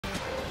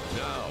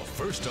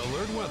First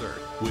Alert Weather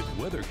with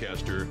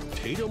weathercaster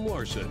Tatum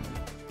Larsen.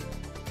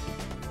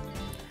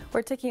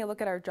 We're taking a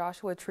look at our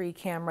Joshua Tree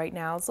cam right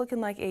now. It's looking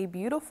like a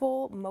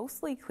beautiful,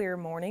 mostly clear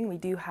morning. We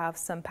do have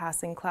some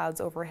passing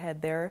clouds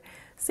overhead there.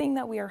 Seeing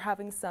that we are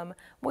having some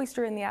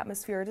moisture in the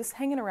atmosphere just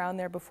hanging around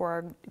there before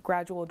our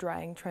gradual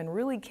drying trend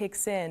really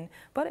kicks in,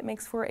 but it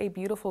makes for a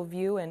beautiful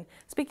view. And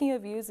speaking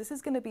of views, this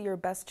is going to be your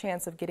best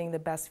chance of getting the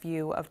best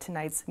view of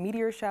tonight's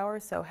meteor shower.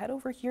 So head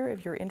over here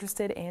if you're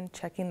interested in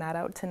checking that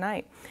out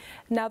tonight.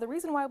 Now, the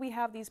reason why we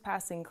have these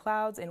passing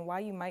clouds and why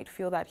you might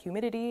feel that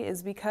humidity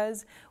is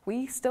because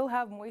we still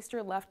have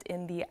moisture left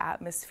in the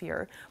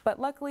atmosphere.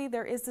 But luckily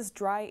there is this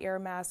dry air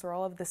mass, or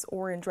all of this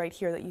orange right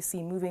here that you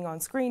see moving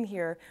on screen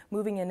here,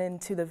 moving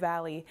into the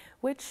valley,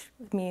 which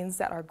means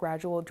that our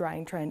gradual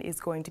drying trend is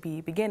going to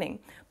be beginning.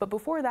 But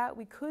before that,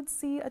 we could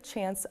see a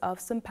chance of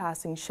some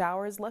passing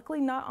showers,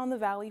 luckily not on the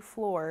valley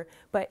floor,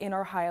 but in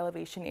our high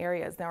elevation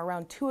areas. Now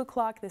around 2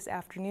 o'clock this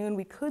afternoon,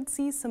 we could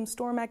see some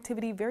storm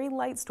activity, very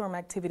light storm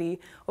activity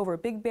over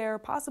Big Bear,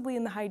 possibly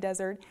in the high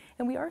desert.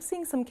 And we are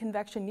seeing some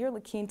convection near La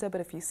Quinta, but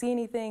if you see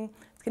anything,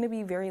 it's going to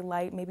be very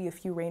light, maybe a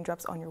few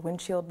raindrops on your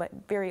windshield, but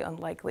very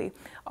unlikely.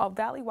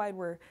 Valley-wide,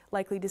 we're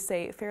likely to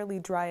say fairly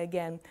dry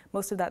again.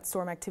 Most of that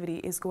storm activity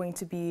is going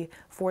to be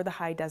for the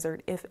high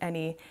desert, if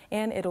any,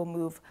 and it'll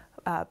move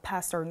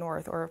past our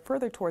north or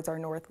further towards our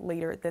north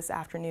later this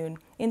afternoon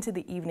into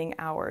the evening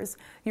hours.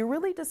 You're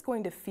really just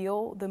going to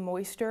feel the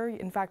moisture.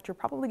 In fact, you're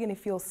probably going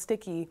to feel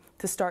sticky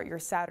to start your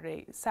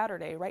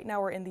Saturday. Right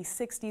now we're in the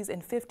 60s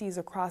and 50s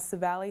across the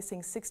valley,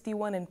 seeing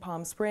 61 in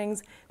Palm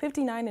Springs,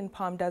 59 in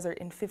Palm Desert,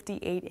 and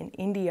 58 in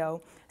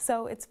Indio.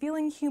 So it's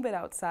feeling humid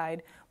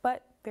outside,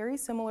 but very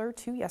similar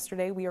to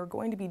yesterday. We are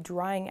going to be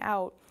drying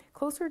out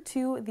closer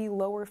to the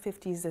lower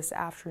 50s this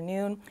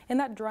afternoon, and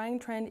that drying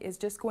trend is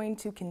just going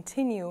to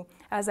continue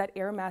as that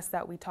air mass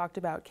that we talked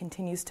about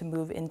continues to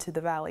move into the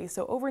valley.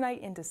 So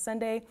overnight into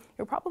Sunday,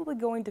 you're probably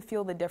going to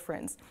feel the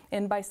difference,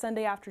 and by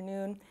Sunday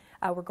afternoon,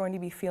 we're going to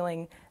be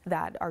feeling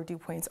that our dew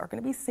points are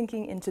going to be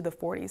sinking into the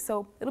 40s,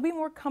 so it'll be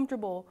more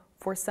comfortable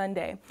for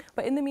Sunday.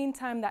 But in the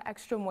meantime, that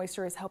extra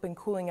moisture is helping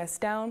cooling us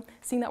down,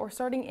 seeing that we're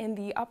starting in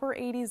the upper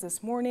 80s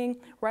this morning,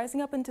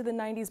 rising up into the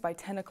 90s by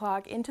 10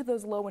 o'clock, into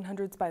those low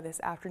 100s by this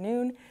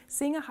afternoon,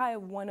 seeing a high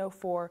of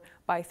 104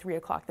 by 3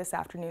 o'clock this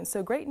afternoon.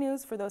 So great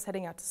news for those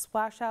heading out to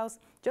Splash House,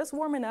 just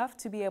warm enough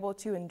to be able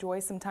to enjoy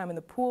some time in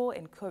the pool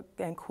and cook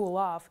and cool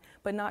off,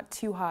 but not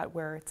too hot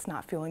where it's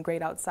not feeling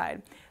great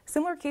outside.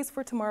 Similar case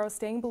for tomorrow,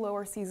 staying below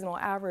our seasonal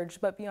average,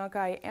 but Bianca,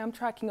 I am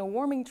tracking a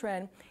warming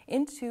trend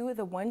into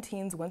the 1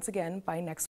 teens once again by next